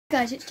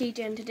Guys, it's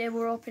TJ and today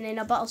we're opening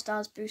a Battle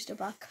Stars booster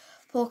pack,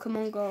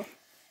 Pokemon Go.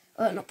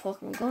 Not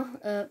Pokemon Go,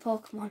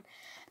 Pokemon.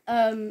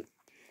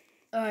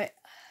 Alright.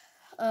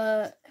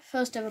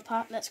 First ever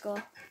pack, let's go.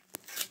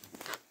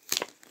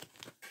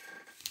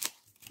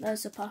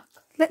 There's the pack.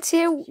 Let's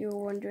see. If you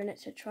were wondering,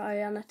 it's a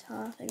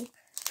Tyranitar thing.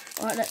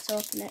 Alright, let's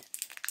open it.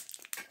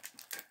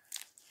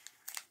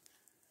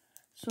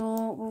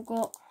 So we've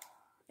got,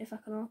 if I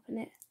can open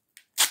it,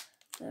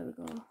 there we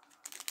go.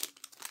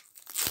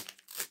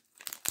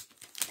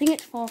 I think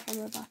it's 4 from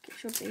the back, it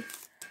should be.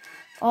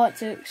 Oh,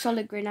 it's a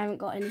solid green, I haven't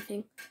got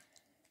anything.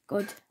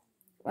 Good.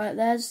 Right,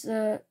 there's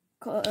a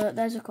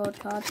code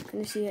card, can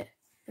you see it?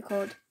 The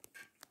code.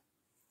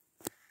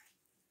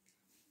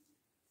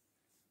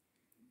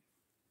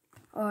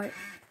 Alright,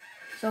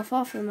 so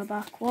 4 from the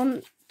back.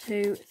 1,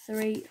 2,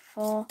 3,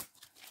 4.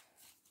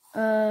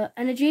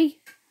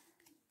 Energy,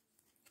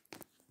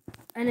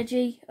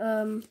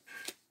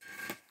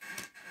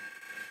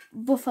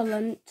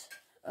 Buffalant,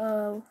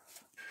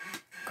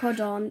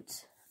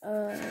 Codont,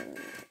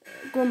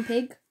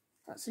 Grumpig,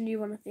 that's a new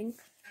one I think,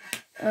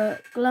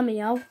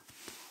 Glameow,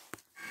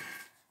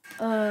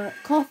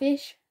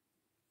 Corphish,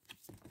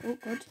 oh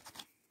good,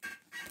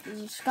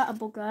 there's a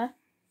Scatterbug there,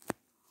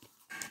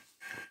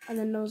 and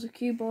then there's a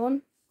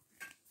Cubone.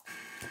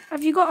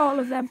 Have you got all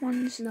of them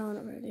ones? No,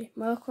 not really.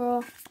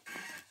 Murkrow.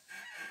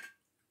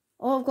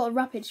 Oh, I've got a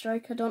Rapid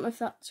Strike, I don't know if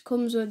that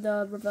comes with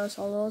the reverse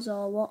hollows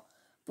or what,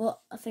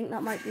 but I think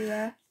that might be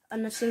rare,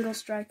 and a Single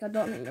Strike, I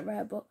don't think they're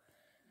rare, but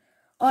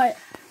alright,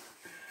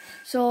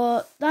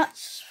 so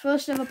that's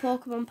first ever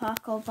Pokemon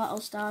pack of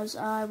Battle Stars.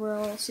 I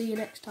will see you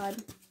next time.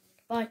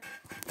 Bye.